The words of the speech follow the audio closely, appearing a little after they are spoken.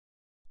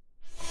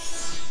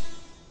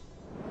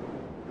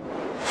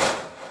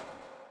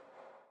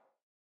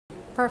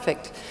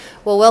Perfect.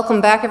 Well, welcome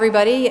back,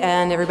 everybody,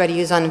 and everybody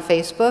who's on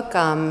Facebook.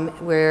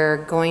 We're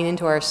going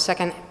into our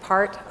second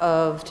part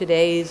of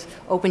today's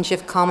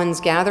OpenShift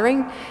Commons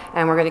gathering,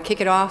 and we're going to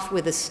kick it off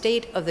with the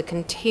state of the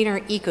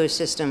container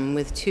ecosystem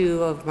with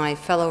two of my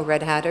fellow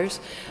Red Hatters.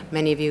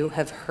 Many of you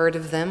have heard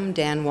of them,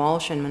 Dan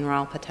Walsh and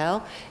Mrunal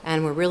Patel,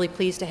 and we're really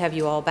pleased to have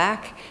you all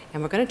back,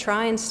 and we're going to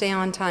try and stay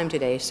on time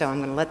today, so I'm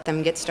going to let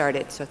them get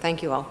started. So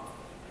thank you all.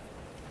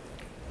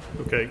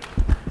 Okay.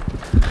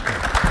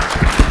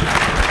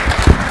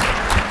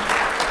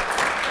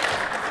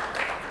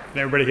 Can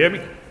everybody hear me?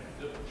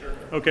 Sure.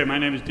 Okay, my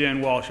name is Dan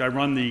Walsh. I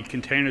run the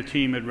container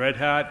team at Red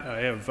Hat.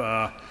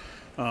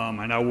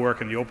 I now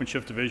work in the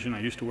OpenShift division. I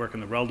used to work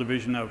in the RHEL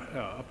division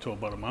up to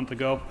about a month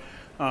ago.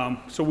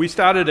 So we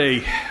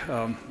started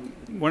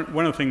one of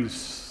the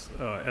things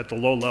at the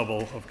low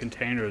level of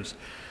containers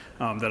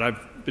that I've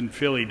been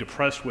fairly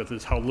depressed with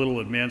is how little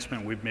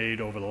advancement we've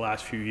made over the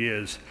last few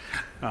years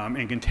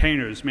in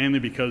containers, mainly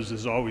because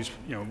there's always,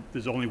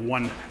 there's only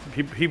one,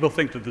 people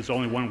think that there's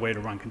only one way to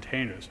run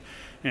containers.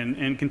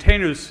 And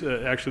containers,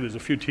 actually there's a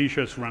few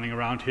t-shirts running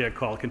around here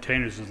called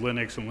Containers is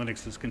Linux and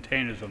Linux is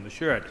Containers on the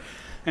shirt.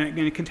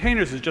 And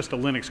containers is just a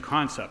Linux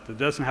concept. It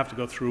doesn't have to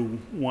go through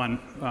one,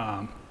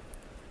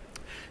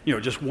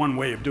 just one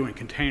way of doing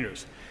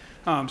containers.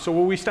 So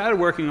what we started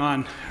working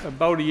on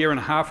about a year and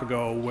a half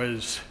ago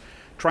was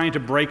trying to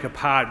break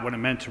apart what it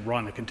meant to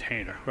run a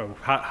container, or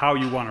how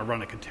you want to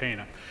run a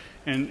container.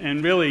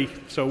 And really,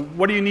 so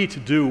what do you need to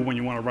do when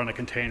you want to run a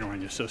container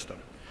on your system?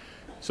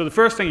 So the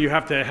first thing, you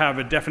have to have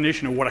a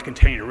definition of what a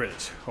container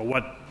is, or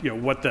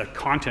what the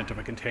content of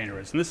a container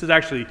is. And this is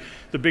actually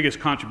the biggest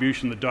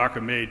contribution that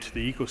Docker made to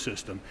the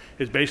ecosystem,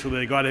 is basically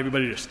they got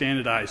everybody to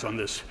standardize on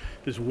this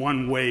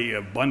one way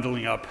of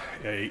bundling up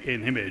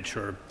an image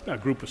or a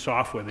group of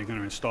software they're going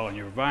to install in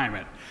your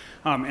environment.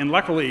 And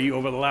luckily,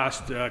 over the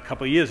last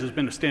couple of years, there's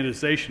been a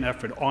standardization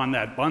effort on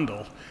that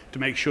bundle to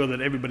make sure that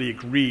everybody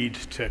agreed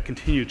to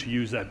continue to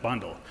use that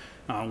bundle.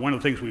 One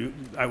of the things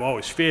I've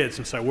always feared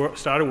since I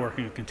started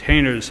working with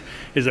containers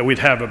is that we'd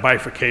have a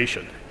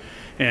bifurcation.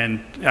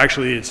 And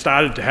actually, it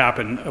started to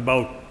happen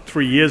about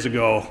 3 years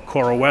ago.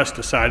 CoreOS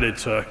decided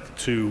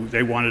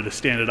they wanted to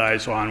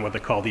standardize on what they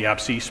call the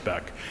AppC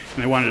spec.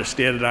 And they wanted to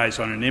standardize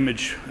on an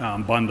image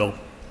bundle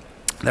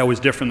that was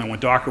different than what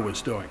Docker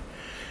was doing.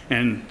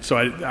 And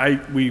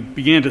so we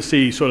began to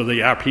see sort of the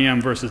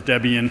RPM versus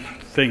Debian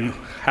thing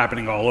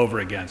happening all over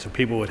again. So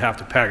people would have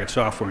to package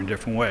software in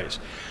different ways.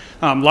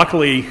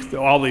 Luckily,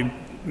 all the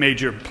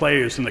major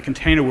players in the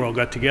container world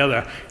got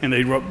together and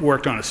they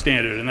worked on a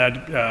standard, and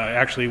that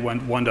actually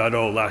went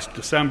 1.0 last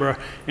December,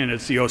 and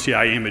it's the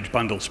OCI image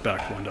bundle spec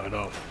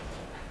 1.0.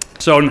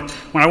 So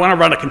when I want to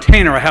run a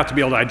container, I have to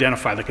be able to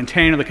identify the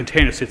container. The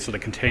container sits in the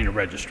container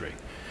registry.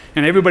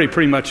 And everybody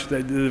pretty much,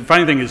 the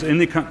funny thing is, in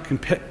the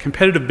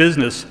competitive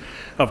business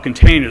of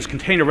containers,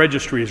 container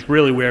registry is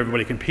really where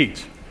everybody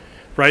competes.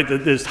 Right?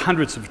 There's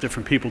hundreds of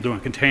different people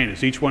doing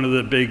containers. Each one of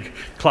the big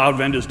cloud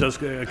vendors does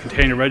a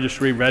container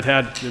registry. Red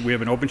Hat, we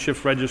have an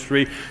OpenShift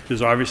registry.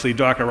 There's obviously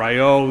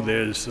Docker.io.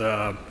 There's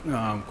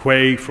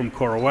Quay from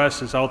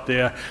CoreOS is out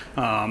there.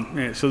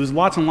 So there's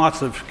lots and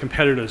lots of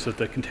competitors at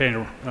the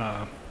container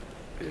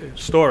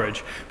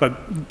storage.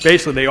 But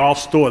basically, they all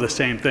store the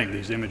same thing,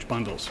 these image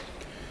bundles.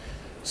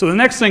 So the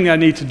next thing I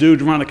need to do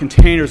to run a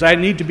container is I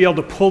need to be able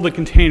to pull the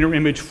container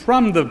image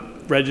from the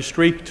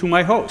registry to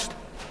my host.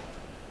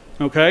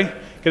 Okay?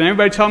 Can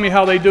anybody tell me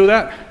how they do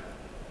that?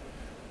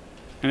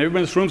 And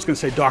everybody in this room is going to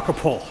say Docker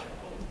pull.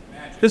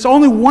 There's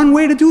only one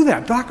way to do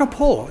that, Docker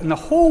pull. In the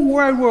whole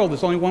wide world,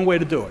 there's only one way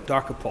to do it,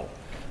 Docker pull.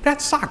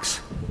 That sucks,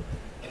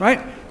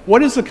 right?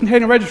 What is the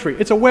container registry?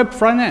 It's a web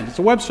front end. It's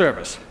a web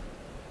service,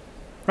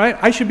 right?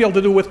 I should be able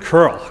to do it with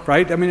curl,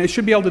 right? I mean, I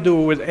should be able to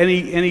do it with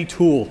any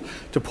tool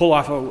to pull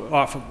off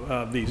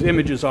of these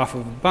images off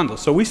of a bundle.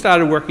 So we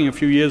started working a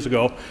few years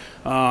ago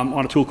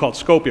on a tool called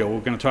Scopio,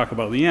 we're going to talk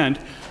about at the end.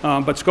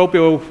 But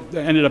Scopio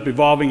ended up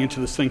evolving into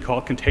this thing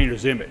called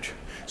Containers Image.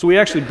 So we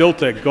actually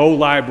built a Go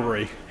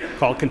library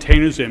called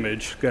Containers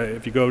Image.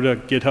 If you go to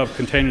GitHub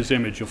Containers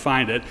Image, you'll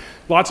find it.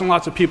 Lots and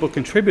lots of people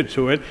contributed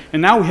to it. And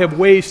now we have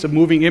ways of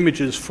moving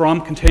images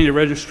from container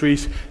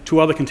registries to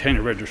other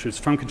container registries,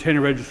 from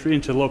container registry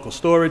into local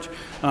storage,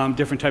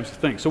 different types of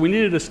things. So we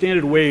needed a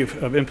standard way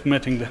of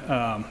implementing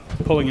the,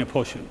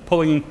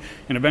 pulling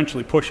and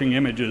eventually pushing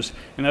images,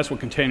 and that's what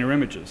container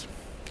image is.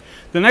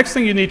 The next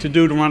thing you need to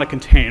do to run a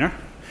container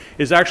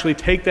is actually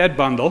take that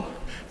bundle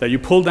that you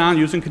pull down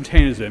using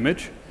Containers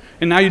Image,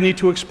 and now you need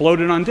to explode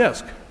it on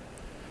disk.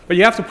 But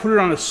you have to put it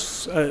on a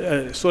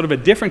sort of a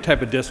different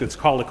type of disk. It's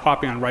called a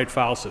copy on write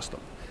file system.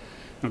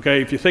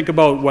 Okay, if you think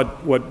about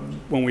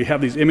when we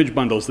have these image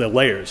bundles, they're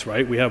layers,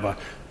 right? We have a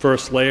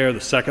first layer,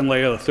 the second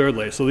layer, the third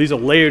layer. So these are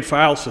layered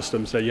file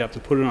systems that you have to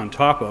put it on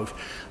top of.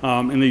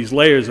 And these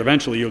layers,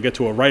 eventually you'll get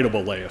to a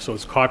writable layer. So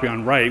it's copy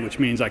on write, which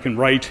means I can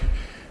write,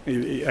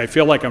 I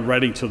feel like I'm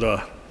writing to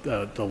the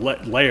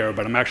layer,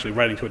 but I'm actually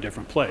writing to a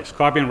different place.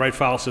 Copy and write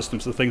file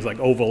systems are things like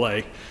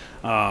Overlay,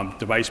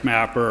 Device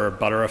Mapper, or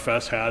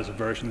ButterFS has a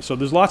version. So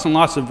there's lots and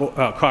lots of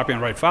copy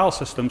and write file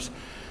systems.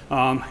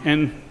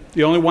 And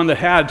the only one that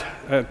had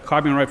a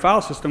copy and write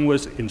file system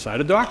was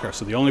inside of Docker.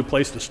 So the only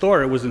place to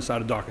store it was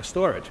inside of Docker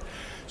storage.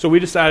 So we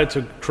decided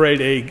to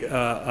create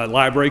a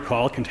library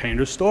called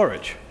container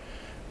storage.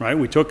 Right?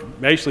 We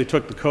basically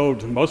took the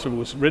code, most of it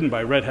was written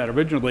by Red Hat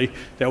originally,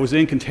 that was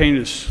in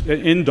containers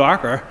in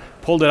Docker,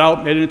 pulled it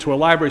out, made it into a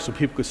library so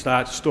people could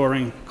start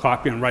storing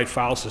copy and write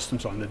file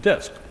systems on the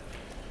disk.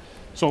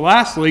 So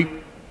lastly,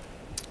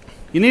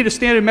 you need a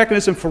standard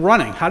mechanism for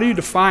running. How do you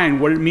define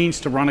what it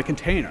means to run a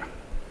container?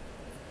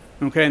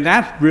 Okay, and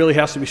that really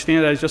has to be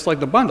standardized just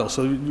like the bundle.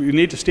 So you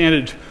need to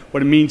standard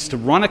what it means to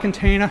run a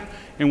container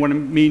and what it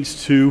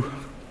means to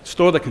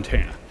store the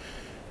container.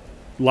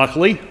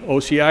 Luckily,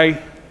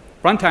 OCI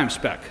runtime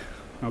spec,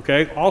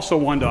 okay, also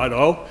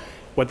 1.0.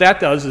 What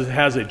that does is it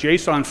has a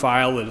JSON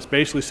file that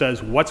basically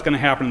says what's going to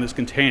happen in this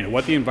container,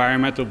 what the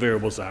environmental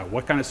variables are,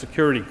 what kind of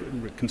security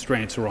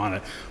constraints are on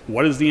it,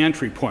 what is the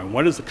entry point,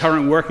 what is the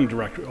current working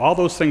directory. All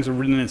those things are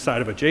written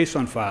inside of a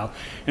JSON file,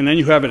 and then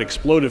you have an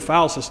exploded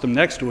file system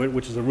next to it,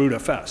 which is a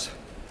rootfs.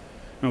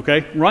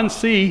 Okay,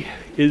 runc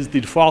is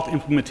the default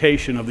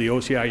implementation of the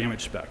OCI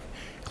image spec.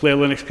 Clear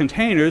Linux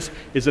Containers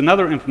is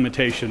another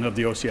implementation of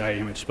the OCI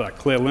image spec.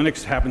 Clear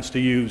Linux happens to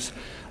use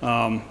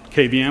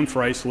KVM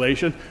for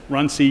isolation.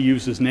 runc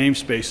uses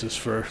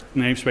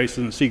namespaces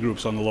and C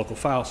groups on the local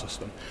file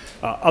system.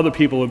 Other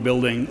people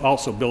are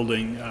also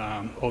building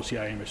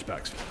OCI image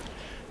specs.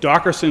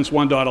 Docker since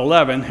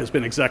 1.11 has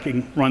been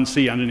executing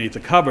runc underneath the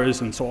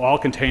covers, and so all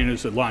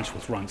containers are launched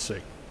with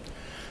runc.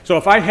 So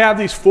if I have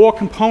these 4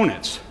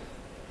 components,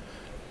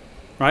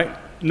 right,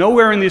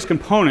 nowhere in these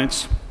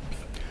components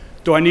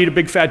do I need a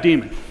big fat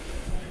daemon?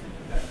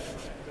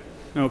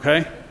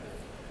 Okay?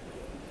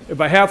 If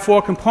I have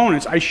 4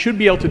 components, I should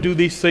be able to do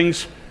these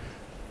things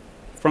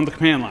from the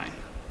command line.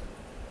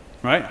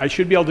 Right? I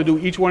should be able to do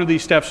each one of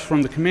these steps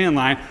from the command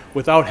line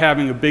without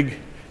having a big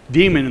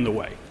daemon in the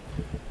way.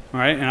 All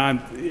right? And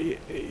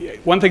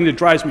one thing that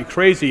drives me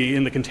crazy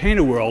in the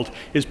container world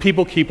is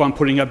people keep on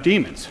putting up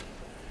daemons.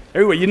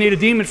 Everywhere, you need a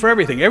daemon for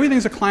everything.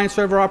 Everything's a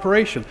client-server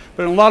operation.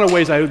 But in a lot of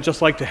ways, I would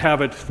just like to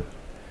have it,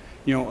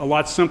 a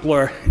lot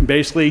simpler.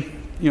 Basically,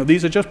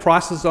 these are just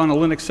processes on a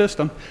Linux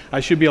system. I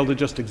should be able to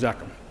just exec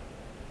them.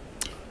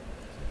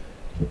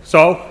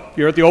 So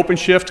you're at the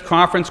OpenShift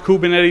conference,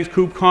 Kubernetes,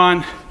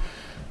 KubeCon.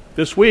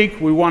 This week,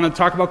 we want to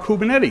talk about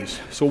Kubernetes.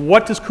 So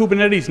what does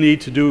Kubernetes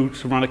need to do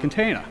to run a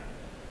container?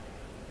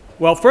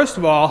 Well, first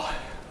of all,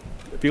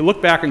 if you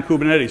look back on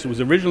Kubernetes, it was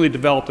originally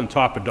developed on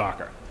top of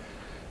Docker.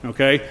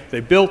 Okay?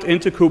 They built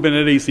into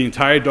Kubernetes the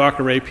entire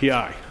Docker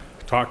API,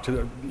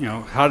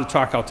 how to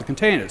talk out to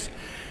containers.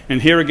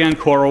 And here again,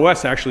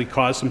 CoreOS actually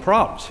caused some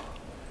problems,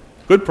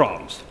 good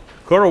problems.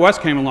 CoreOS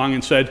came along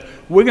and said,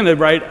 we're going to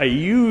write a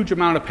huge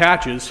amount of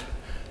patches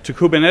to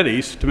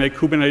Kubernetes to make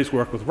Kubernetes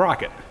work with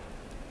Rocket.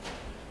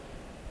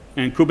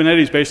 And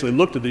Kubernetes basically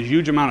looked at this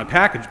huge amount of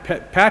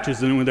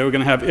patches, and they were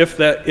going to have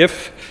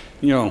if,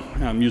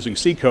 I'm using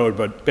C code,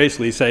 but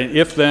basically saying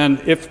if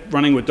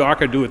running with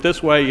Docker, do it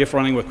this way, if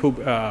running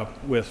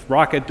with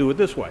Rocket, do it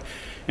this way.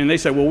 And they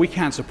said, well, we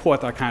can't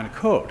support that kind of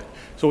code.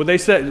 So what they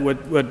said,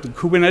 what the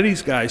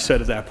Kubernetes guys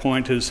said at that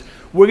point is,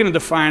 we're going to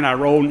define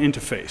our own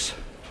interface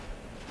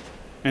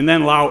and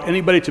then allow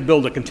anybody to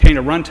build a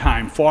container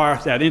runtime for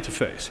that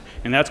interface.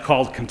 And that's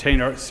called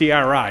container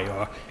CRI,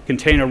 or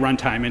Container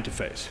Runtime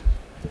Interface.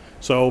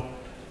 So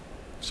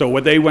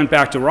what they went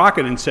back to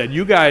Rocket and said,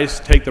 you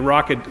guys take the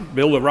Rocket,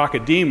 build a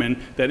Rocket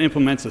daemon that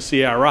implements a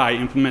CRI,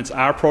 implements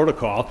our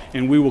protocol,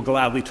 and we will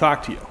gladly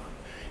talk to you.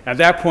 At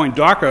that point,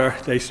 Docker,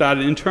 they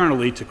started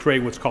internally to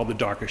create what's called the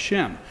Docker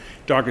shim.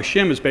 Docker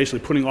shim is basically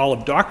putting all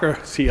of Docker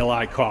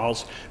CLI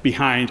calls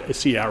behind a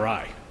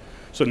CRI.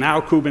 So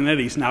now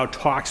Kubernetes now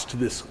talks to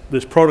this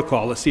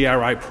protocol, the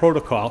CRI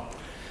protocol,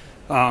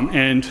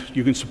 and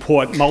you can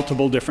support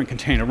multiple different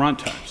container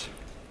runtimes.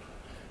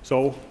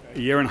 So a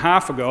year and a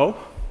half ago,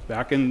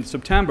 back in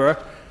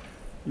September,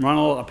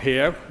 Mrunal up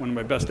here, one of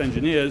my best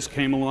engineers,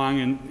 came along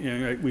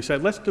and we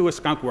said, let's do a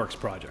skunkworks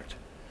project.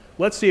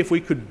 Let's see if we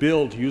could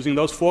build, using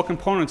those 4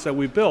 components that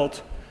we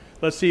built,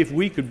 let's see if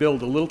we could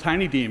build a little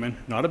tiny daemon,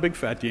 not a big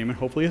fat daemon,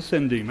 hopefully a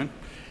thin daemon,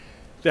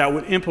 that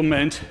would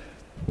implement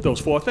those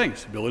 4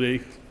 things. Ability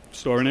to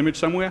store an image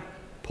somewhere,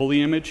 pull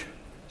the image,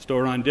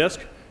 store it on disk,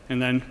 and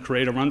then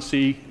create a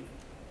runc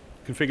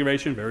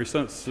configuration, very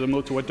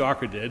similar to what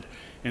Docker did.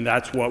 And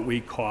that's what we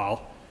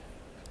call,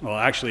 well,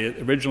 actually,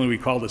 originally we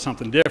called it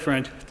something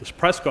different. This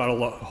press got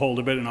a hold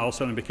of it, and all of a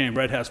sudden it became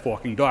Red Hat's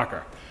forking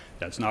Docker.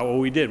 That's not what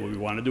we did. What we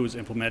wanted to do is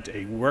implement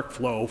a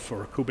workflow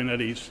for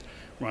Kubernetes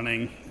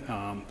running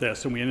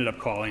this, and we ended up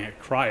calling it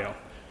Cryo.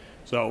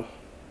 So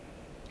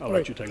I'll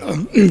let you take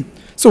it.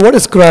 So what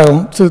is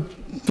Cryo? So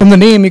from the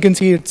name, you can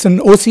see it's an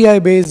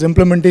OCI-based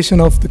implementation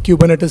of the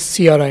Kubernetes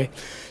CRI.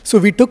 So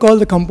we took all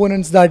the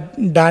components that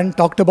Dan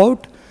talked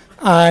about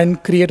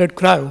and created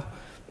Cryo.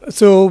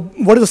 So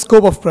what is the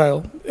scope of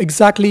Cryo?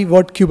 Exactly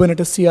what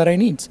Kubernetes CRI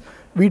needs.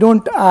 We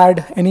don't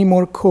add any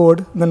more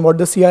code than what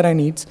the CRI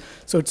needs.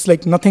 So it's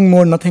like nothing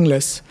more, nothing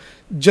less.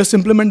 just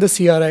implement the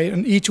CRI,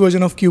 and each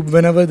version of Cube,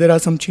 whenever there are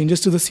some changes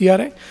to the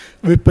CRI,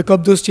 we pick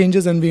up those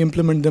changes and we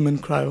implement them in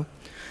Cryo.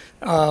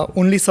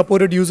 Only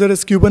supported user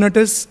is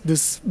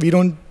Kubernetes. We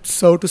don't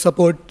serve to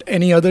support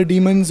any other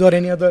daemons or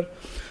any other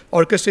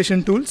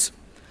orchestration tools.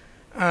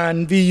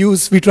 And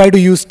we try to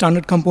use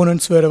standard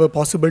components wherever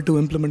possible to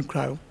implement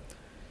Cryo.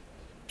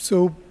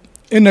 So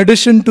in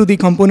addition to the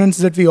components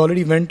that we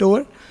already went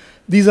over,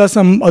 these are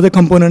some other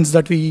components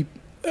that we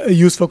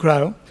use for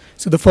Cryo.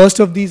 So the first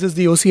of these is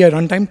the OCI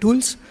runtime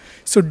tools.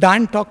 So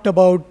Dan talked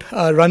about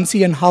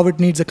runc and how it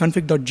needs a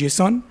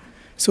config.json.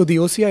 So the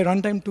OCI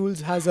runtime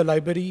tools has a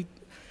library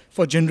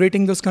for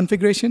generating those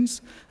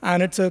configurations,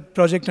 and it's a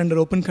project under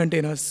open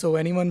containers. So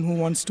anyone who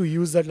wants to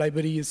use that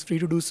library is free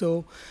to do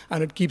so,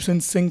 and it keeps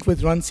in sync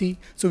with runc.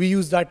 So we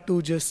use that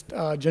to just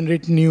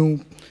generate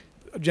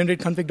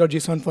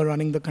config.json for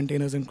running the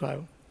containers in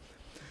Cryo.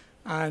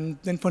 And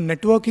then for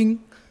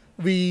networking,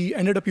 we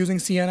ended up using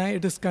CNI.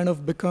 It has kind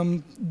of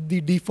become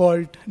the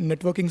default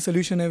networking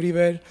solution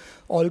everywhere.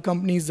 All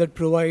companies that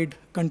provide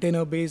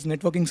container-based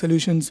networking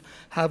solutions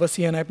have a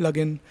CNI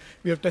plugin.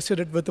 We have tested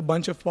it with a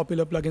bunch of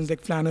popular plugins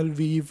like Flannel,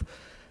 Weave,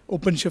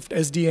 OpenShift,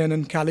 SDN,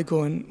 and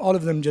Calico, and all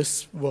of them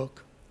just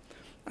work.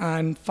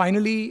 And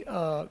finally,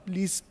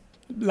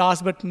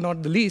 last but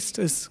not the least,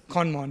 is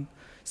Conmon.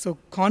 So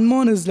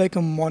Conmon is like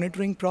a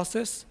monitoring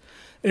process.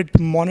 It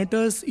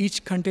monitors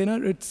each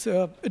container. It's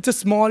a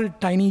small,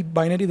 tiny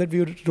binary that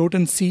we wrote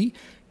in C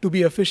to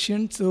be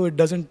efficient, so it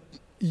doesn't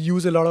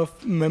use a lot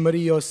of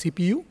memory or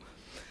CPU.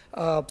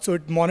 So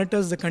it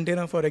monitors the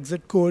container for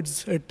exit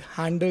codes. It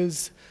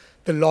handles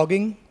the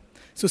logging.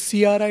 So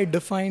CRI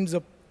defines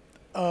a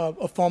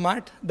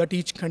format that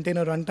each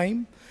container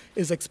runtime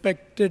is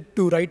expected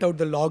to write out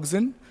the logs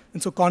in.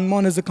 And so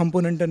Conmon is a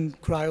component in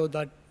Cryo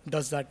that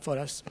does that for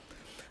us.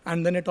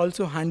 And then it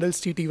also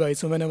handles TTY.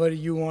 So whenever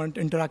you want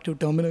interactive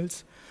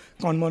terminals,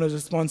 Conmon is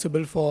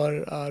responsible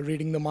for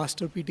reading the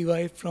master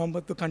PTY from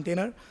the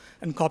container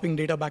and copying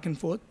data back and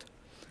forth.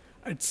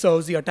 It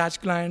serves the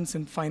attached clients,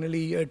 and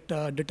finally, it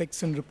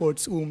detects and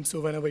reports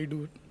So whenever you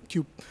do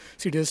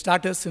kubectl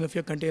status, and if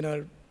your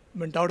container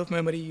went out of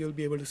memory, you'll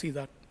be able to see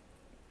that.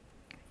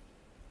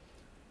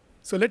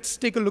 So let's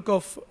take a look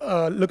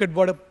at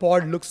what a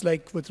pod looks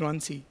like with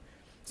runc.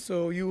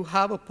 So you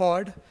have a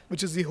pod,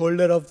 which is the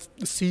holder of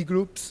the C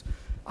groups,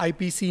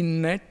 IPC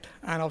net,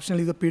 and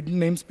optionally the PID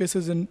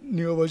namespaces in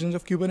newer versions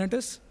of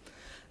Kubernetes.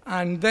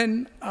 And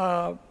then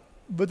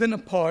within a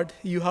pod,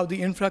 you have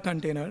the infra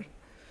container,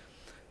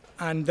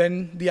 and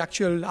then the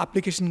actual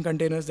application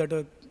containers that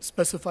are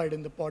specified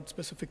in the pod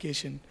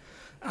specification.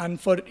 And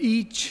for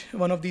each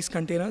one of these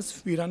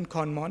containers, we run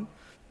Conmon.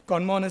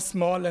 Conmon is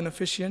small and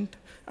efficient,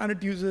 and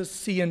it uses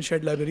C and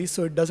shed libraries,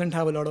 so it doesn't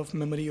have a lot of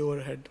memory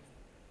overhead.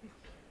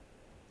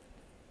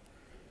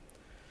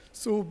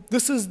 So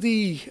this is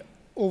the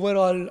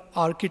overall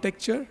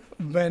architecture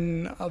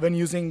when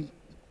using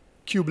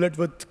kubelet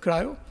with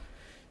Cryo.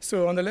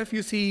 So on the left,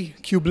 you see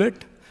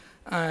kubelet,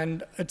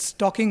 and it's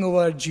talking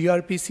over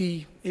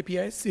gRPC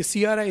APIs. The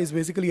CRI is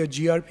basically a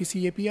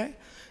gRPC API,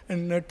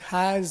 and it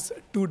has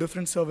two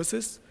different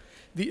services,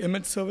 the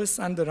image service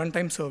and the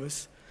runtime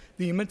service.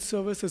 The image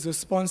service is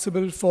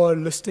responsible for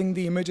listing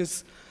the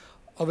images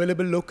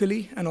available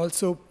locally and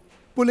also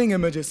pulling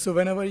images. So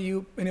whenever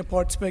you, in a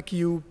pod spec,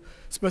 you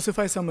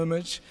specify some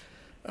image,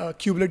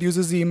 kubelet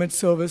uses the image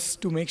service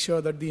to make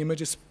sure that the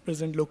image is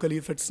present locally.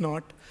 If it's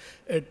not,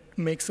 it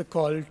makes a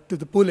call to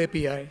the pull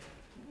API,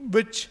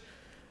 which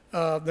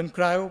then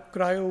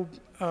Cryo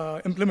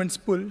implements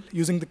pull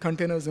using the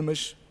containers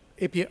image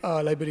API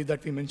library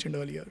that we mentioned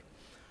earlier.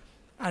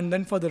 And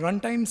then for the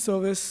runtime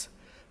service,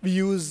 we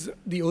use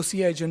the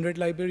OCI generate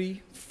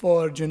library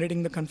for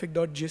generating the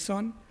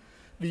config.json.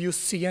 We use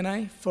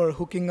CNI for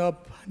hooking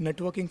up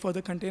networking for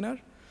the container.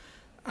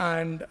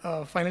 And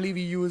finally,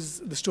 we use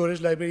the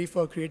storage library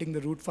for creating the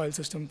root file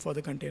system for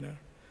the container.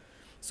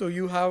 So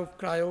you have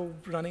Cryo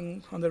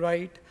running on the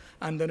right,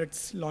 and then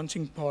it's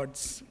launching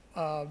pods,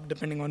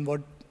 depending on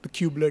what the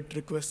kubelet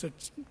requests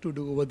it to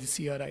do over the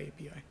CRI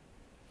API.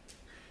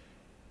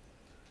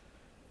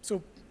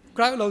 So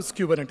Cryo loves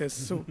Kubernetes.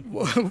 So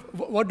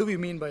what do we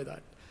mean by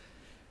that?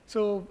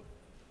 So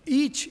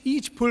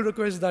each pull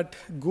request that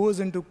goes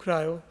into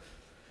Cryo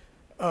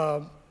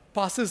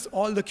passes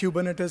all the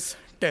Kubernetes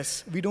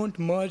tests. We don't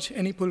merge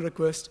any pull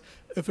request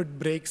if it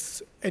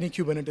breaks any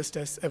Kubernetes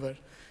tests ever.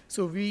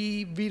 So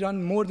we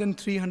run more than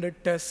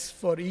 300 tests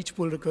for each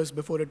pull request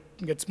before it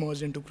gets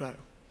merged into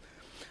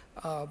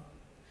Cryo.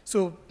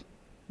 So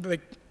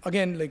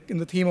again, in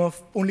the theme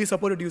of only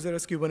supported user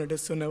is Kubernetes,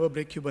 so never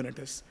break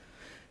Kubernetes.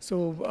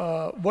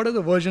 So what are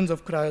the versions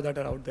of Cryo that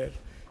are out there?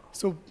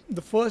 So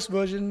the first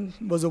version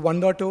was a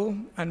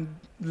 1.0, and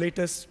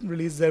latest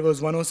release there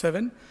was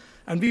 1.07.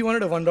 And we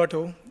wanted a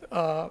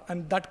 1.0,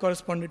 and that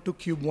corresponded to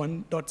Kube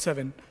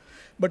 1.7.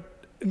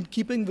 But in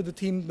keeping with the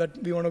theme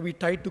that we want to be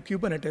tied to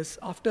Kubernetes,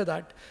 after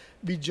that,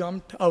 we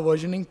jumped our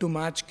versioning to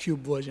match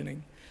Kube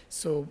versioning.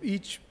 So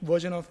each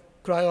version of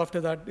Cryo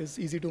after that is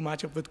easy to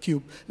match up with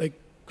Kube. Like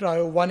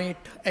Cryo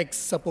 1.8x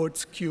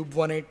supports Kube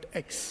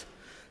 1.8x.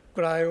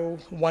 Cryo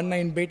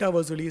 1.9 beta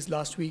was released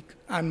last week,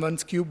 and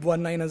once Cube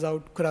 1.9 is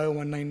out, Cryo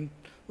 1.9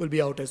 will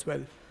be out as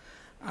well.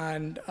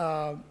 And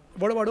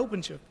what about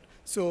OpenShift?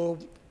 So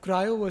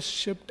Cryo was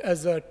shipped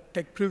as a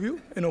tech preview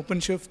in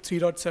OpenShift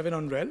 3.7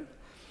 on RHEL.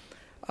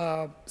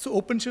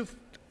 So OpenShift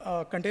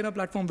container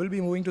platform will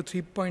be moving to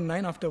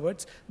 3.9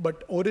 afterwards,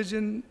 but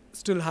Origin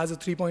still has a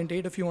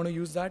 3.8 if you want to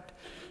use that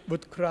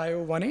with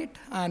Cryo 1.8,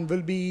 and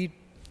we'll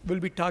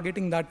be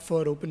targeting that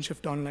for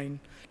OpenShift Online,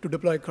 to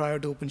deploy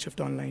Cryo to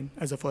OpenShift Online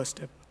as a first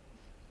step.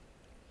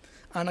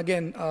 And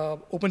again,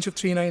 OpenShift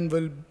 3.9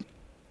 will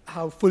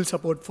have full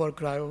support for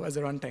Cryo as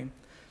a runtime.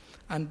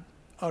 And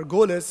our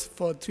goal is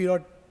for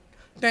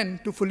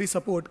 3.10 to fully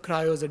support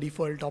Cryo as a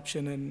default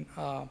option in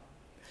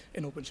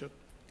OpenShift.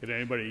 Could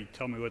anybody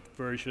tell me what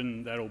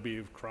version that'll be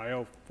of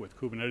Cryo with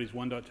Kubernetes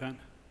 1.10?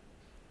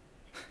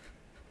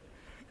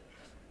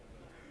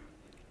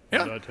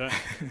 Yeah. 1.10?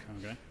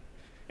 Okay.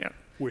 Yeah.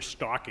 We're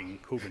stalking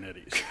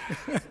Kubernetes.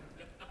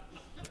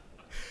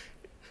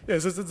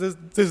 Yes,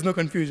 there's no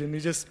confusion. You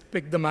just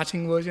pick the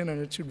matching version,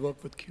 and it should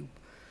work with Cube.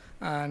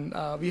 And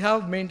we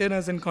have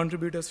maintainers and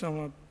contributors from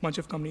a bunch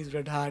of companies,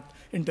 Red Hat,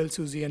 Intel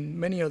SUSE, and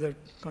many other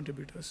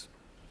contributors.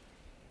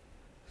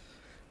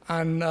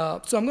 And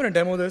so I'm going to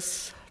demo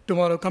this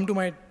tomorrow. Come to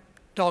my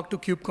talk to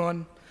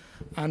KubeCon,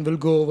 and we'll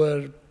go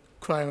over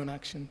Cryo in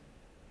action.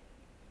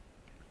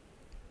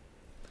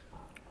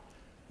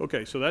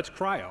 Okay, so that's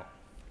Cryo.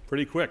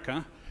 Pretty quick,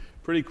 huh?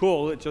 Pretty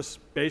cool. It just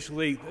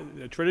basically,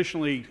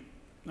 traditionally,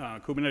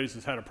 Kubernetes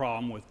has had a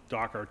problem with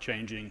Docker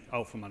changing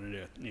out from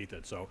underneath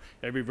it. So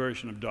every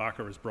version of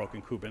Docker has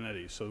broken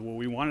Kubernetes. So what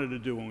we wanted to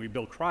do when we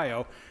built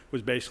Cryo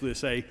was basically to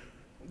say,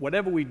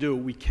 whatever we do,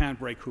 we can't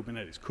break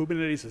Kubernetes.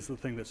 Kubernetes is the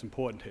thing that's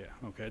important here.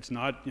 Okay, it's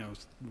not,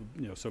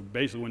 so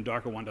basically when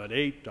Docker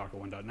 1.8, Docker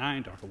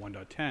 1.9, Docker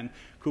 1.10,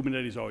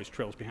 Kubernetes always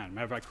trails behind.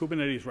 Matter of fact,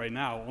 Kubernetes right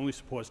now only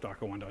supports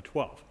Docker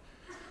 1.12.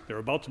 They're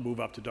about to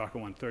move up to Docker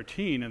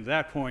 1.13, and at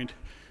that point,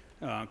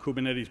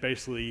 Kubernetes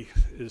basically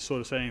is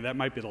sort of saying that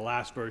might be the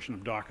last version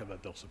of Docker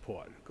that they'll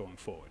support going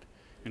forward.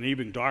 And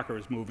even Docker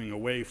is moving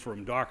away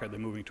from Docker. They're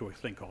moving to a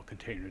thing called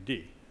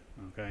Containerd,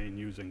 okay, and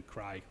using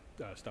cry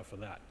stuff for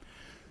that.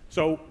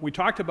 So we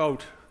talked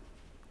about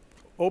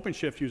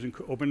OpenShift uses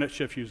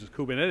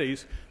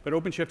Kubernetes, but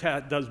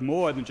OpenShift does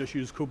more than just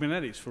use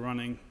Kubernetes for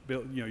running,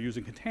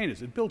 using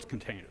containers. It builds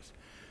containers.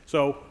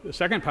 So the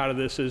second part of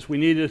this is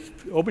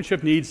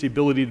OpenShift needs the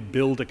ability to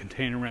build a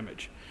container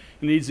image.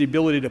 It needs the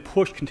ability to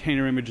push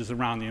container images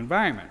around the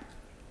environment.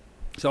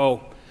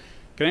 So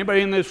can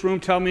anybody in this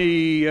room tell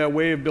me a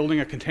way of building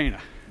a container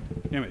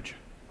image?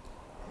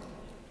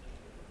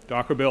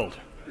 Docker build.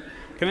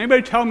 Can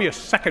anybody tell me a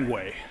second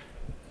way?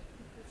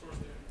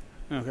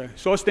 Okay,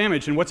 source the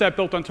image, and what's that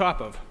built on top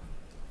of?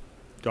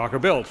 Docker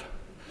build.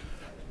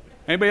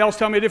 Anybody else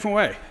tell me a different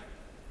way?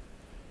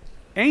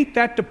 Ain't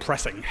that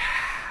depressing?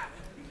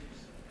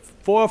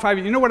 4 or 5,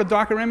 you know what a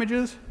Docker image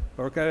is?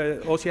 Or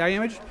OCI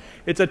image?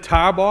 It's a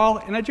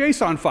tarball and a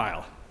JSON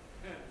file.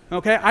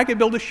 Okay, I could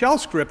build a shell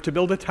script to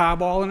build a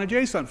tarball and a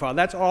JSON file.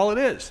 That's all it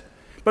is.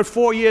 But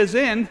 4 years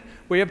in,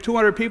 we have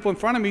 200 people in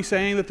front of me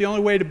saying that the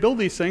only way to build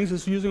these things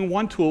is using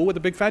one tool with a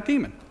big fat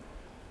daemon.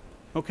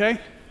 Okay?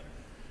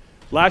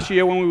 Last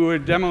year when we were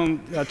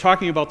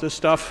talking about this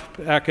stuff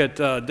back at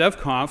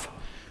DevConf,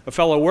 a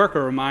fellow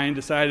worker of mine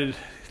decided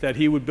that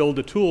he would build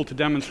a tool to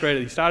demonstrate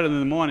it. He started in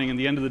the morning, and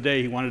at the end of the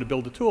day, he wanted to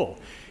build a tool.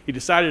 He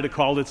decided to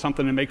call it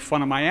something to make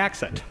fun of my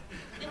accent.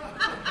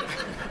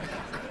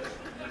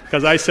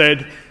 Because I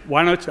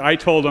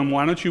told him,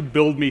 why don't you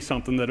build me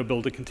something that'll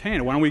build a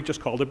container? Why don't we just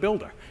call it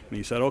Builder? And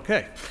he said,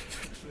 okay.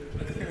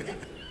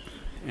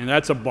 And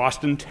that's a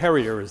Boston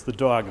Terrier is the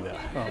dog there,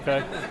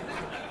 okay?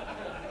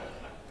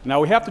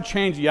 Now we have to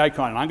change the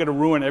icon, and I'm going to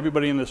ruin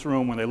everybody in this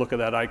room when they look at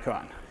that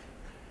icon.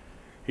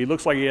 He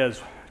looks like he has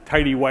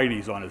tidy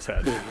whities on his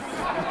head.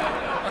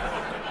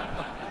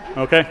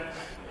 Okay?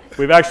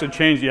 We've actually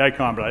changed the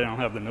icon, but I don't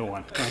have the new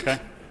one, okay?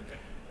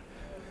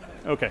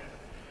 Okay.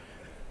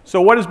 So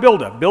what is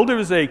Builder? Builder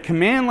is a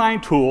command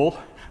line tool,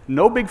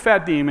 no big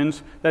fat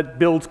daemons, that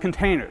builds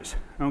containers,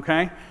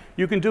 okay?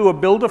 You can do a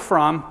builder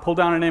from, pull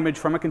down an image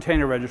from a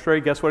container registry.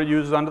 Guess what it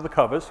uses under the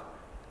covers?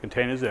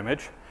 Containers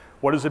image.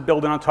 What is it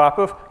building on top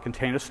of?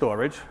 Container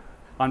storage.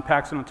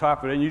 Unpacks it on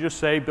top of it, and you just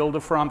say builder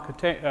from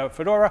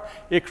Fedora.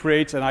 It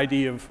creates an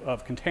ID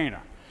of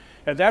container.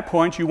 At that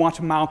point, you want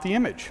to mount the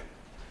image.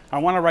 I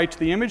want to write to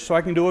the image, so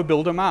I can do a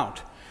builder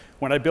mount.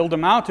 When I builder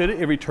mounted it,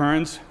 it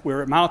returns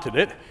where it mounted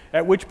it,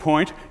 at which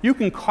point you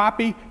can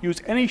use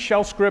any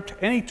shell script,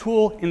 any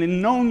tool in the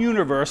known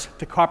universe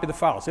to copy the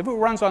files. If it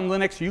runs on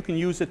Linux, you can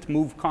use it to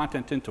move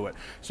content into it.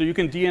 So you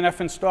can DNF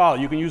install,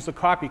 you can use the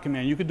copy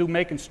command, you can do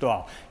make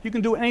install. You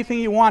can do anything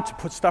you want to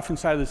put stuff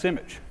inside of this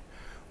image.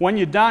 When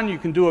you're done, you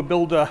can do a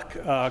builder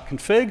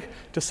config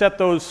to set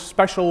those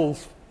special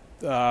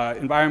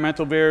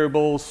environmental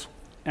variables,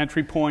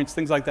 entry points,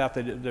 things like that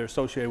that are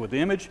associated with the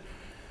image.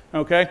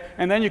 Okay?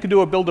 And then you can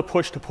do a builder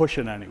push to push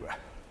it anywhere.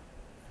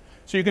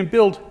 So you can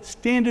build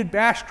standard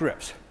bash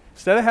scripts.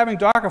 Instead of having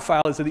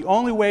Dockerfile as the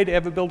only way to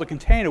ever build a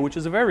container, which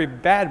is a very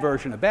bad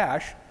version of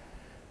bash,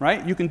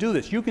 right? You can do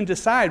this. You can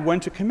decide when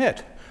to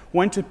commit,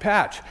 when to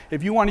patch.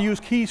 If you want to use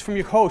keys from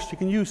your host, you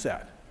can use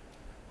that.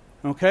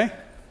 Okay?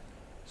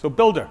 So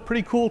Builder,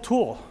 pretty cool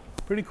tool,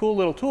 pretty cool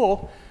little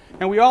tool.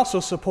 And we also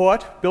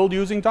support build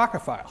using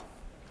Dockerfile.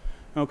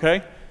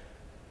 Okay?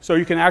 So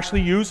you can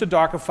actually use a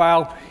Docker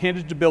file, hand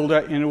it to Builder,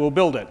 and it will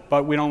build it.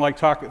 But we don't like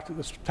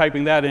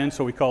typing that in,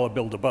 so we call it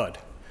Build-A-Bud.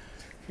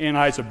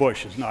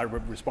 Anheuser-Busch is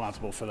not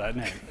responsible for that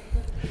name.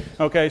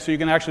 Okay, so you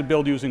can actually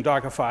build using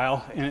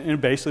Dockerfile, and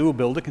it basically will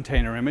build a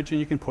container image, and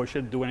you can push it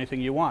and do anything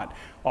you want,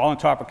 all on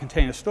top of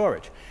container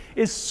storage.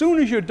 As soon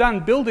as you're done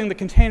building the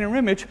container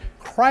image,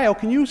 Cryo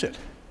can use it.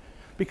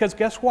 Because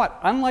guess what?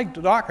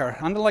 Unlike Docker,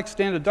 unlike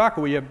standard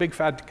Docker, where you have big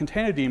fat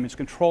container daemons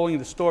controlling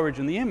the storage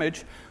and the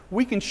image,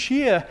 we can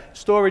share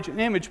storage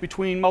and image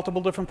between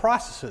multiple different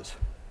processes.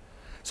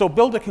 So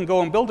Builder can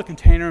go and build a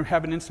container and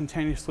have it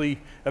instantaneously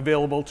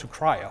available to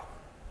Cryo.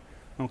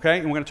 Okay?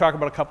 And we're going to talk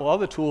about a couple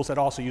other tools that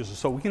also use it.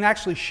 So we can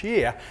actually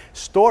share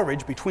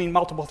storage between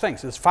multiple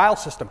things. This file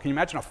system, can you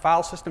imagine a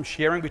file system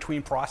sharing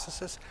between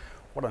processes?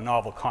 What a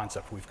novel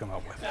concept we've come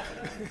up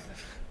with.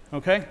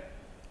 Okay?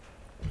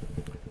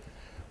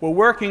 We're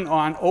working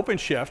on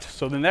OpenShift,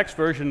 so the next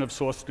version of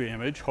source to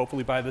image,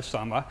 hopefully by this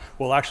summer,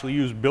 will actually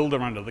use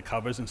Builder under the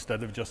covers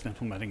instead of just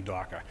implementing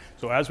Docker.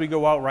 So as we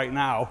go out right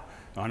now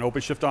on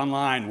OpenShift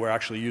Online, we're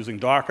actually using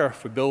Docker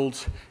for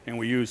builds, and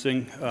we're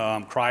using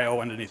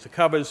Cryo underneath the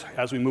covers.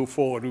 As we move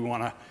forward, we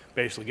want to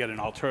basically get an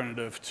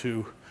alternative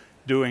to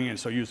doing, and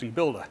so using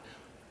Builder.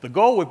 The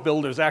goal with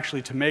Builder is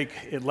actually to make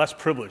it less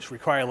privileged,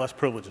 require less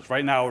privileges.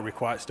 Right now,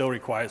 it still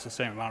requires the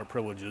same amount of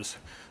privileges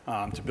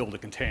to build a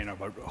container,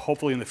 but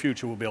hopefully in the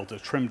future, we'll be able to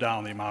trim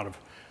down the amount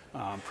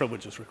of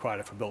privileges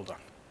required for Builder.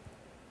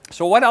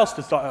 So what else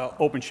does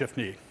OpenShift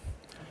need?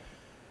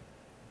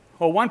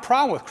 Well, one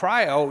problem with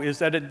Cryo is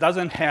that it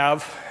doesn't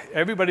have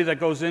everybody that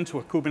goes into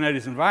a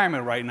Kubernetes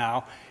environment right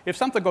now. If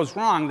something goes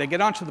wrong, they get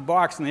onto the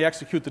box and they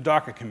execute the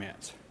Docker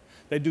commands.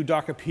 They do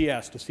Docker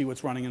PS to see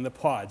what's running in the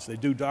pods. They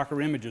do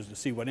Docker images to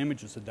see what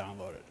images are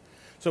downloaded.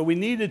 So we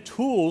needed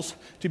tools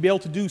to be able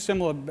to do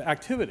similar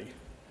activity.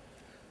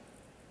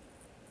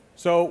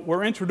 So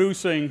we're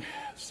introducing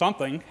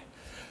something.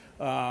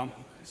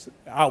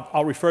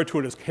 I'll refer to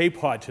it as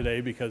KPod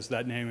today because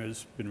that name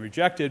has been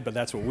rejected, but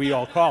that's what we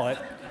all call it.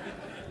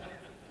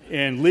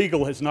 And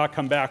legal has not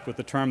come back with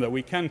the term that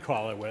we can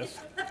call it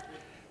with.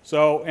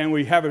 So, and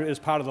we have it as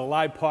part of the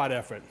live pod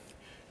effort.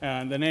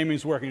 And the naming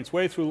is working its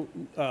way through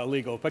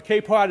legal. But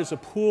KPod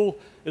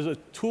is a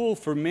tool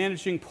for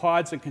managing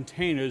pods and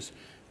containers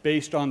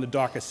based on the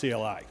Docker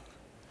CLI.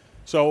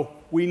 So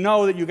we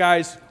know that you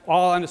guys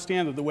all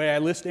understand that the way I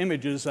list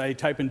images, I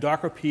type in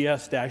Docker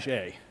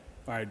PS-A,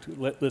 all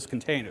right, list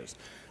containers.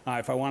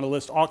 If I want to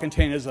list all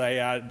containers, I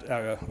add,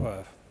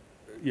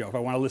 if I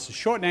want to list a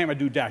short name, I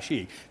do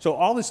 -E. So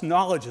all this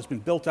knowledge has been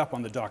built up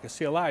on the Docker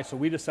CLI, so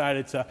we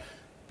decided to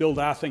build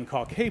our thing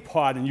called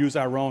KPod and use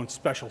our own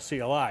special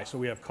CLI. So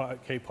we have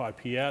KPod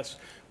PS,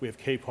 we have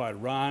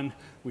KPod Run,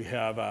 we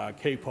have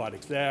KPod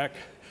Exec,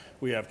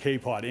 we have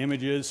KPod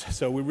Images.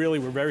 So we really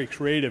were very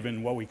creative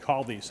in what we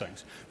call these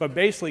things. But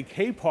basically,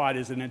 KPod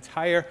is an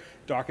entire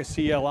Docker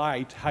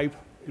CLI type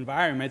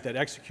environment that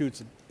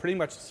executes pretty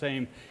much the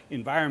same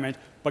environment.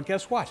 But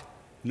guess what?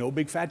 No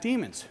big fat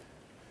daemons.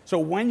 So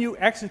when you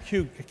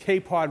execute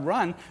KPod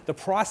run, the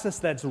process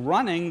that's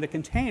running the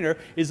container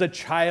is a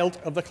child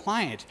of the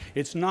client.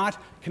 It's not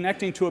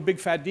connecting to a big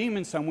fat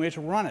daemon somewhere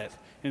to run it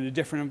in a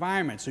different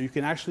environment. So you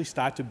can actually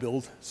start to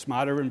build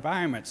smarter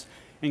environments.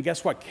 And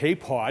guess what?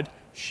 KPod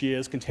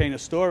shares container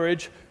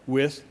storage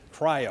with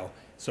Cryo.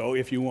 So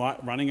if you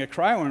want running a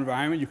Cryo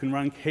environment, you can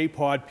run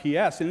KPod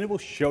PS, and it will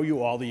show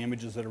you all the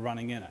images that are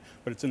running in it.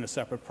 But it's in a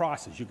separate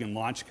process. You can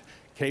launch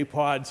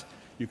KPods.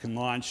 You can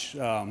launch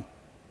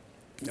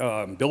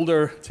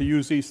Builder to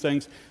use these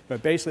things,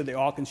 but basically they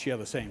all can share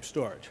the same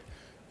storage.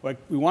 What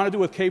we want to do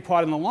with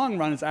KPod in the long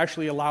run is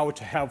actually allow it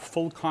to have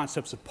full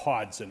concepts of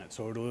pods in it.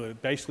 So it'll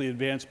basically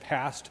advance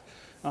past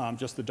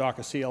just the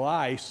Docker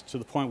CLI to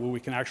the point where we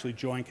can actually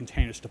join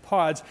containers to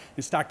pods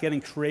and start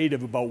getting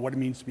creative about what it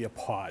means to be a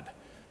pod.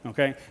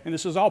 Okay? And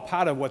this is all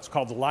part of what's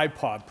called the Live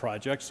Pod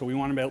project, so we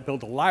want to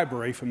build a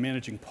library for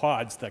managing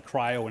pods that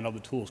Cryo and other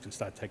tools can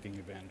start taking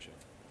advantage of.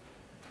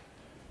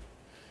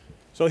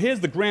 So here's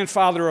the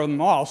grandfather of them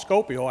all,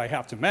 Scopio, I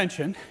have to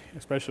mention,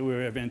 especially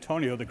we have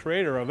Antonio, the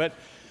creator of it.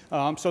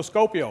 So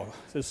Scopio,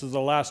 this is the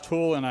last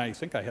tool, and I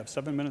think I have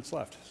 7 minutes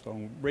left, so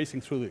I'm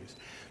racing through these.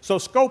 So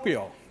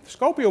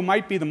Scopio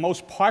might be the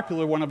most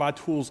popular one of our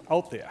tools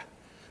out there,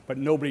 but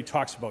nobody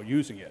talks about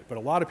using it, but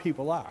a lot of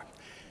people are.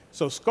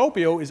 So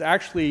Scopio is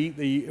actually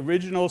the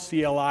original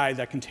CLI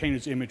that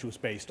Containers Image was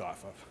based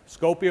off of.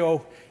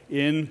 Scopio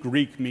in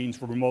Greek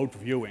means remote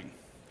viewing.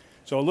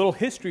 So a little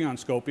history on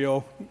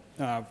Scopio.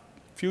 A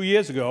few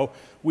years ago,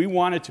 we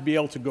wanted to be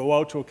able to go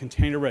out to a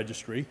container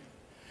registry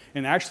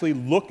and actually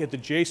look at the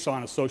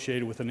JSON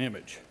associated with an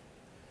image.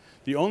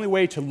 The only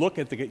way to look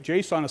at the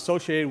JSON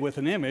associated with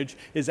an image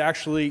is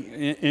actually,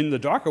 in the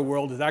Docker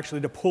world, is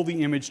actually to pull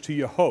the image to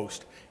your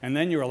host, and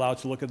then you're allowed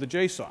to look at the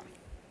JSON.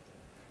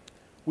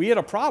 We had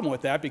a problem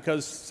with that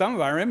because some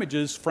of our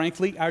images,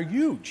 frankly, are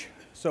huge.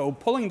 So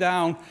pulling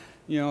down,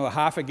 a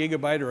half a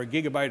gigabyte or a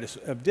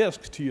gigabyte of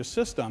disk to your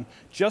system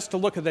just to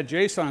look at that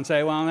JSON and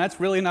say, well, that's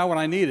really not what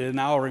I needed, and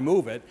now I'll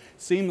remove it,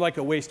 seemed like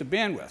a waste of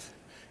bandwidth.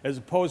 As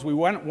opposed, we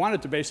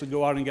wanted to basically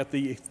go out and get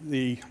the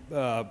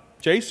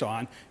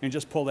JSON and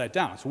just pull that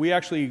down. So we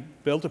actually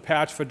built a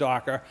patch for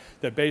Docker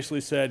that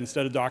basically said,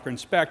 instead of Docker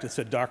inspect, it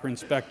said Docker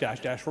inspect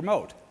 --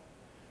 remote.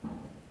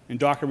 And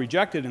Docker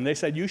rejected, and they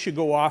said, you should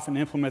go off and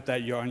implement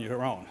that on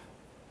your own.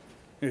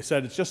 And they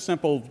said, it's just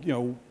simple,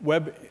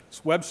 web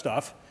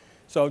stuff.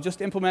 So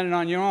just implement it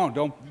on your own.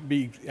 Don't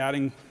be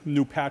adding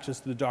new patches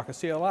to the Docker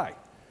CLI.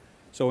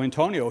 So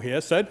Antonio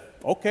here said,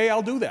 OK,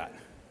 I'll do that.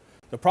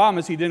 The problem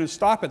is he didn't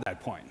stop at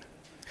that point.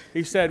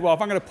 He said, well, if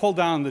I'm going to pull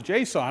down the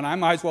JSON, I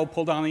might as well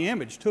pull down the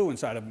image, too,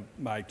 inside of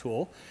my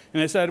tool.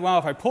 And they said, well,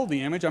 if I pull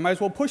the image, I might as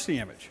well push the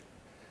image.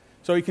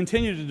 So he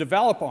continued to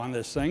develop on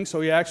this thing.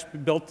 So he actually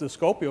built the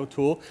Scopio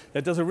tool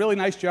that does a really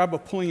nice job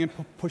of pulling and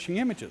pushing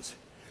images.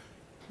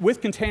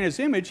 With Containers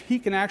Image, he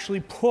can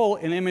actually pull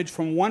an image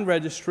from one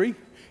registry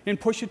and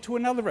push it to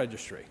another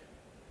registry.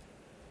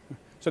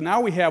 So now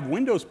we have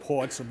Windows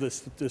ports of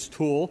this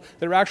tool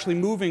that are actually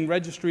moving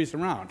registries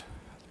around.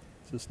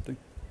 This thing.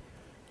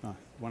 I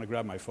want to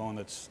grab my phone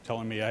that's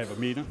telling me I have a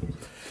meeting.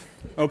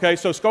 OK,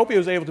 so Scopio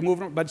is able to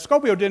move it, but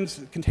Scopio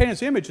didn't.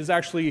 Containers Image has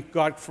actually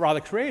got rather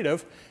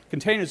creative.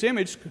 Containers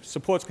Image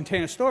supports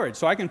container storage.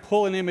 So I can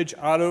pull an image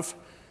out of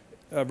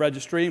a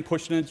registry and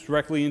push it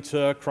directly into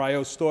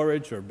Cryo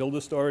storage or Builder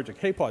storage or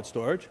KPod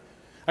storage.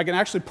 I can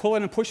actually pull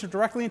it and push it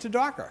directly into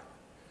Docker.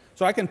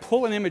 So I can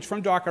pull an image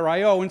from Docker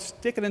IO and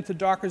stick it into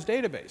Docker's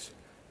database.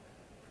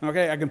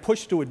 Okay, I can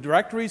push to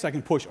directories. I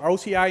can push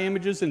OCI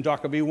images and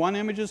Docker V1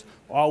 images,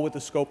 all with the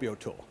Scopio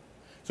tool.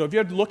 So if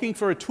you're looking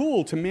for a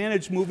tool to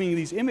manage moving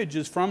these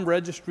images from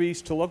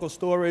registries to local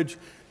storage,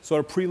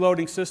 sort of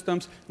preloading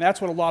systems,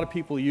 that's what a lot of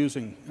people are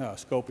using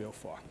Scopio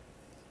for.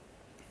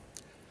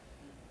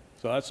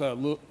 So that's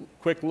a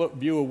quick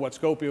view of what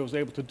Scopio is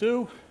able to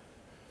do.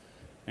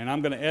 And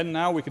I'm going to end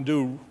now. We can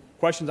do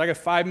questions. I got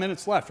 5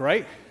 minutes left,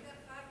 right?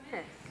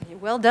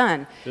 Well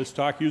done. This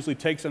talk usually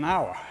takes an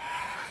hour.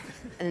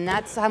 And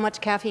that's how much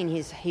caffeine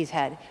he's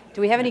had.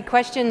 Do we have any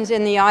questions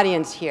in the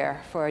audience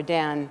here for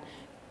Dan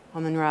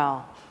or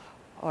Mrunal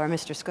or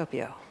Mr.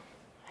 Scopio?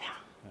 Yeah.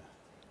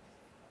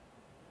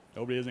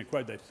 Nobody has any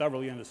questions. They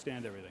thoroughly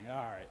understand everything. All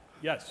right.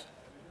 Yes?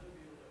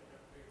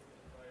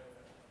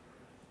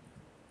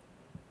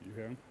 You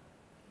hear him?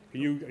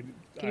 Can you?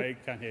 I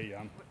can't hear you.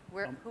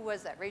 Who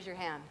was that? Raise your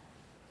hand.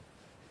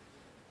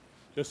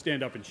 Just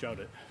stand up and shout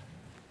it.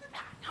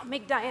 Now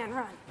make Diane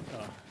run.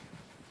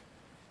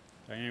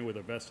 Diane with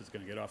her vest is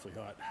going to get awfully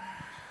hot.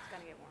 It's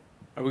going to get warm.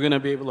 Are we going to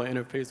be able to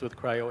interface with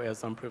Cryo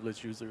as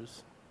unprivileged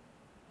users?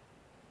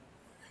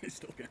 You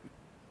still can.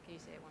 Can you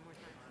say it one more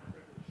time?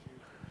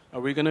 Are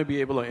we going to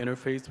be able to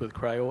interface with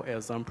Cryo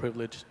as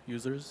unprivileged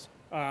users?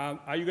 Are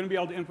you going to be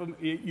able to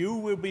implement? You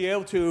will be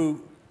able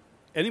to.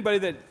 Anybody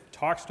that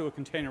talks to a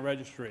container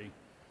registry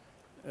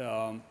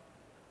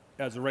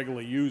as a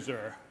regular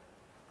user,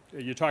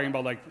 you're talking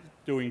about like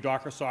doing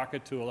Docker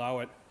socket to allow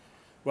it.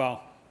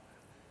 Well,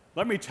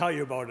 let me tell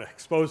you about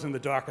exposing the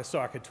Docker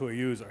socket to a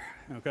user,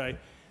 okay?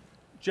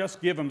 Just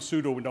give them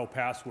sudo with no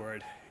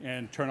password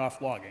and turn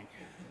off logging,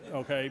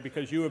 okay?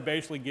 Because you have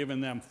basically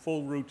given them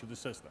full root to the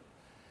system.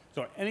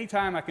 So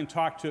anytime I can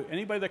talk to,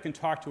 anybody that can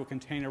talk to a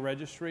container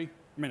registry,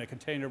 a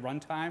container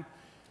runtime,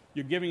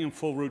 you're giving them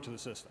full root to the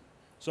system.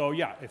 So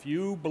yeah, if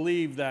you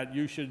believe that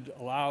you should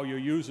allow your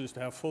users to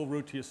have full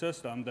root to your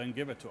system, then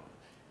give it to them.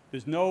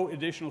 There's no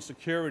additional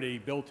security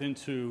built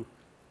into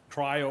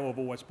Cryo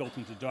over what's built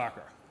into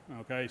Docker.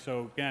 Okay,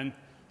 so again,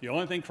 the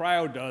only thing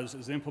Cryo does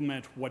is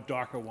implement what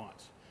Docker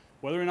wants.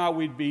 Whether or not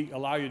we'd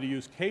allow you to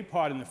use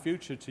KPod in the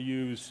future to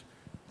use,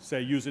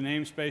 say, user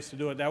namespace to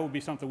do it, that would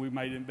be something we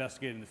might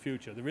investigate in the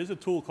future. There is a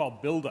tool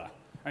called Builder,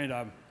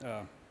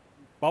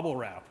 Bubble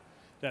Wrap,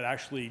 that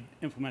actually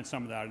implements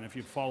some of that. And if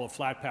you follow a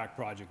Flatpak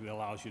project, it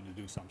allows you to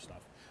do some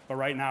stuff. But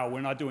right now,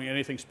 we're not doing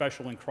anything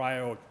special in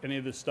Cryo, any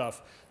of this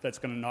stuff that's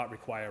going to not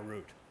require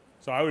root.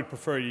 So I would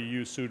prefer you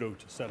use sudo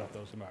to set up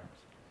those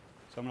environments.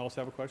 Someone else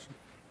have a question?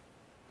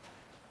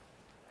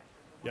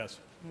 Yes?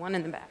 One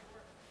in the back.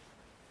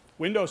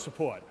 Windows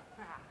support.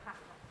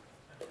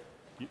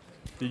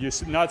 Did you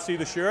not see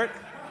the shirt?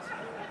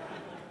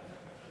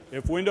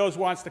 If Windows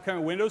wants to come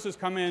in, Windows has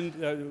come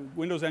in,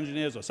 Windows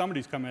engineers or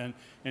somebody's come in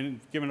and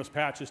given us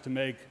patches to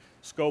make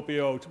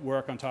Scopio to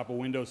work on top of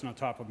Windows and on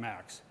top of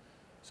Macs.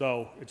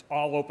 So it's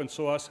all open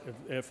source.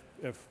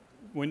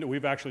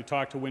 We've actually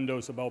talked to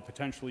Windows about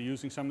potentially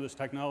using some of this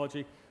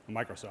technology,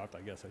 Microsoft,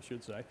 I guess I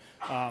should say.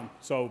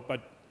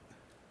 But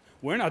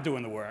we're not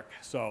doing the work.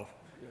 So,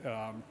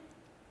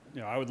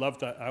 I would love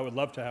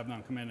to have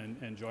them come in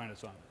and join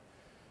us on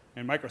it.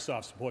 And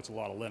Microsoft supports a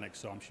lot of Linux,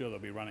 so I'm sure they'll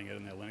be running it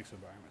in their Linux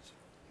environments.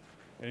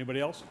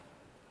 Anybody else?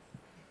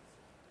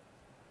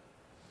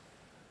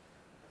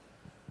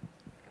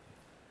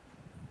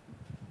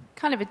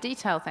 Kind of a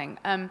detail thing.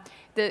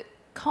 The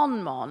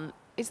conmon,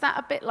 is that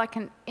a bit like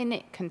an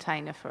init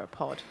container for a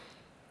pod?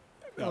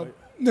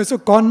 No, so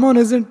Conmon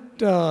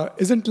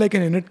isn't like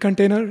an init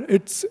container.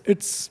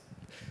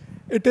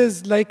 It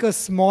is like a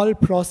small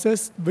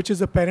process which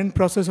is a parent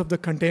process of the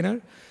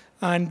container,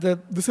 and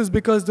this is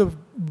because the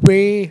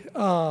way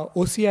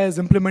OCI is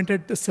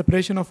implemented, the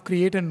separation of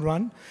create and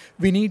run,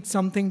 we need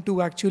something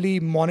to actually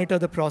monitor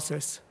the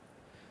process,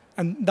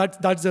 and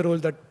that's the role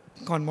that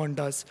Conmon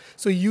does.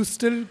 So you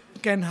still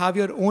can have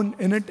your own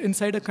init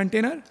inside a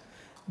container,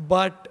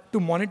 but to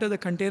monitor the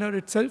container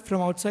itself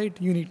from outside,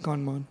 you need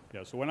Conmon.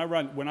 Yeah, so when I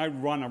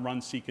run a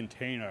run-C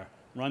container,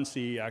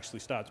 run-C actually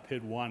starts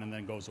PID 1 and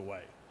then goes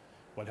away.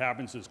 What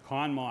happens is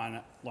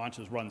Conmon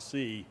launches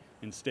run-C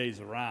and stays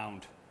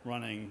around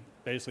running,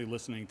 basically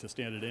listening to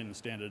standard in and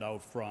standard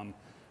out from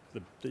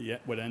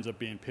what ends up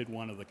being PID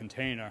 1 of the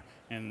container,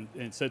 and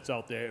it sits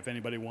out there. If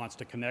anybody wants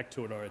to connect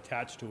to it or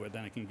attach to it,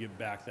 then it can give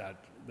back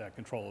that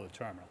control of the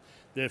terminal.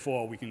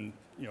 Therefore, we can,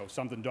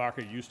 something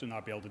Docker used to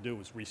not be able to do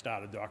was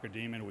restart a Docker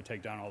daemon. It would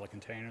take down all the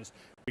containers.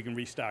 We can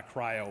restart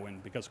Cryo,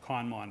 and because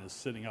Conmon is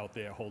sitting out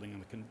there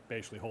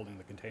basically holding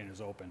the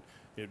containers open,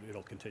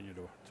 it'll continue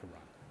to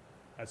run.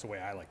 That's the way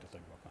I like to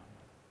think about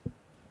Conmon.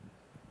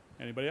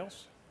 Anybody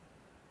else?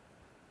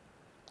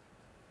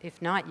 If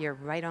not, you're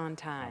right on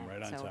time. I'm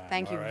right on time.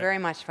 Thank you All right. very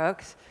much,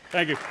 folks.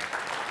 Thank you.